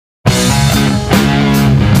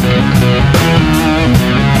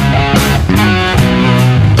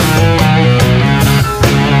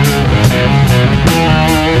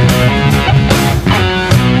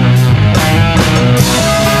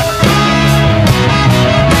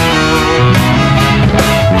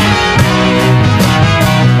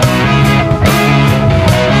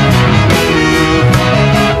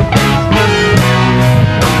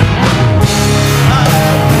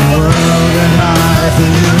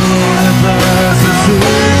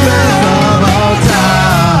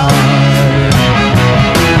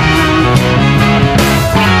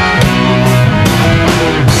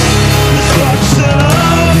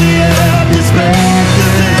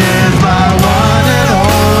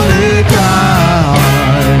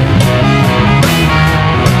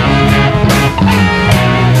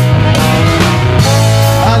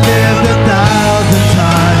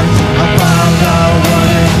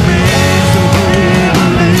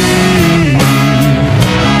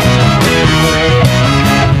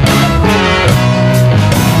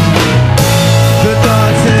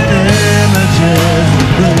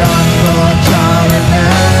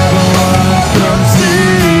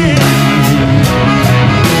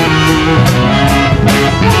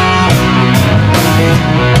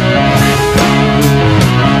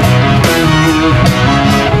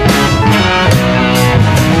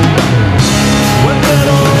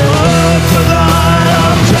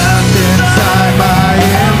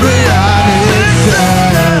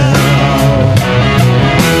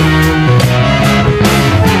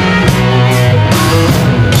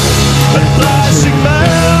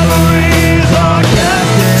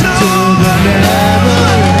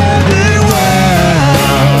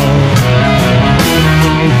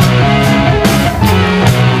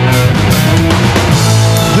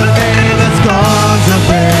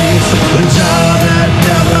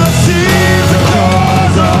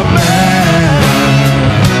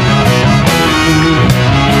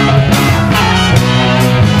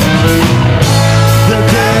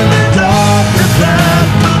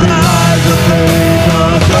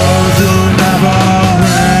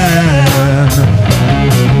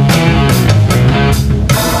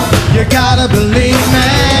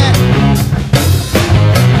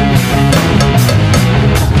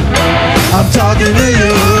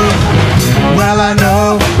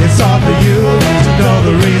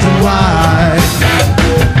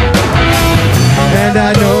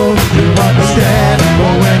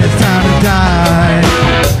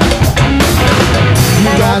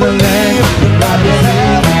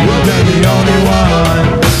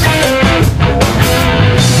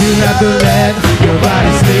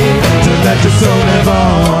nobody sleep, to let your soul live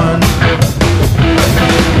on.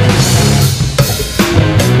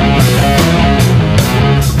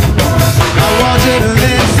 I want you to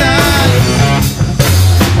listen.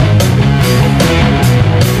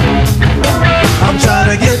 I'm trying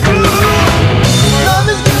to get through. Love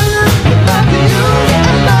is good, love to you,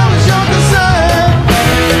 and now it's your concern.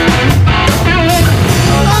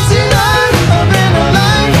 I see life, I've been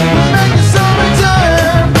alive, will make the soul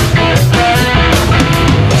return.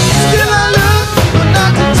 Still I look, but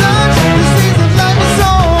not to touch the seeds of life is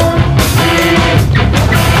sown.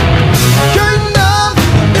 Curtain up,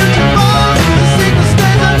 the future falls, the secret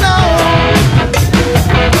stays unknown.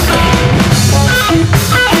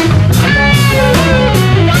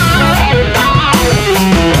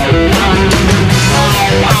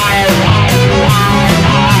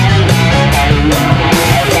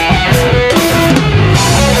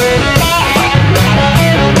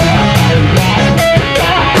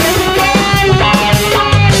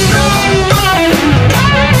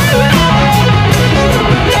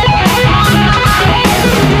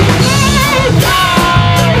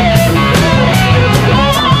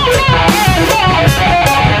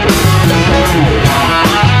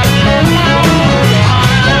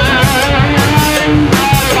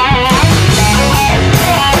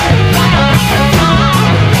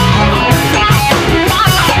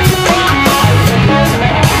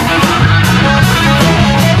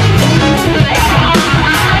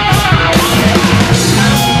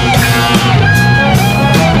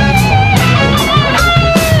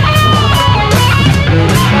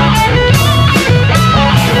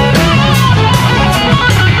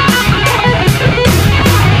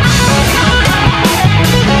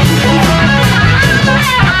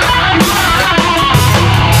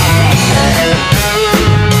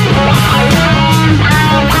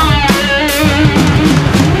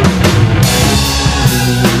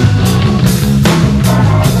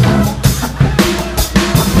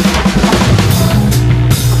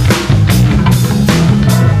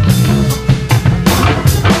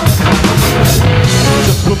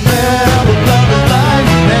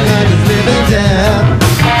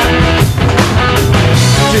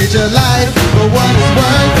 Treat your life for what it's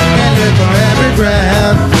worth and live for every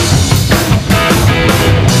breath.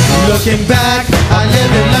 Looking back